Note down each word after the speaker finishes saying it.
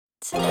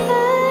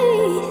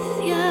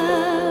Teithio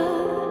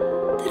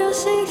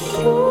dros ei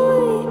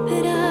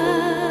llwybrau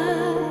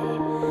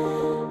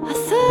a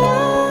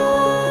thaim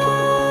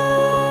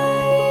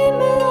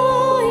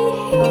o'i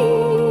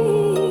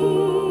hyd.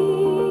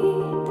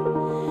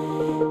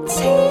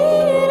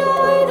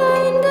 Tiroedd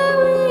ein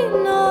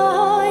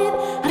dewinoedd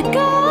ar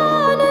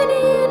gan yn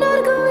un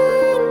o'r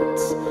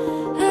gwynt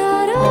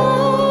yr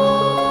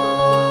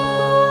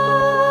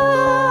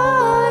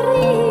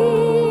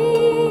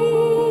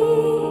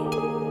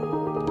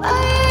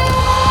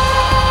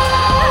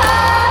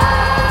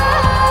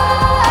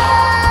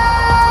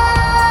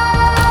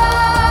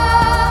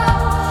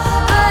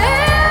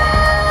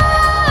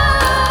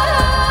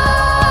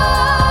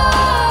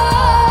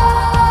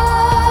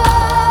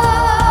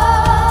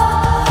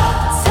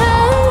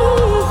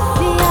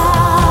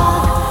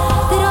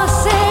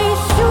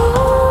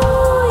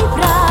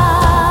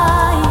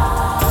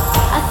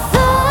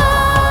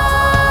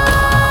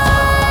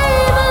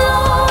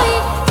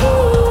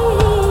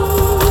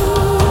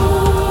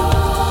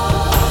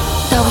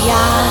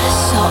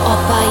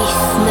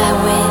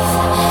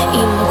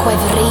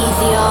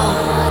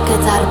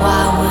gyda'r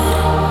wawr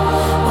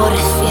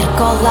wrth i'r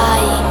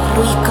golau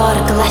rwygo'r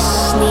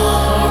glesni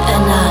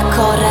yn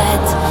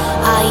agored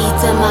a'i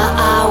dyma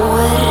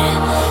awr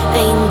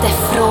ein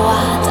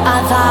deffroad a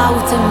ddaw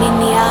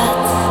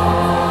dymuniad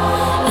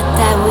y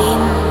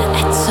dewin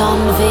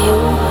eto'n fyw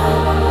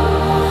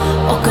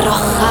o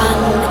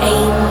grochan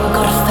ein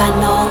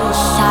gorffennol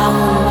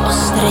llawn o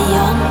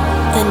straeon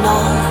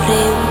dynol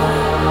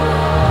rhyw.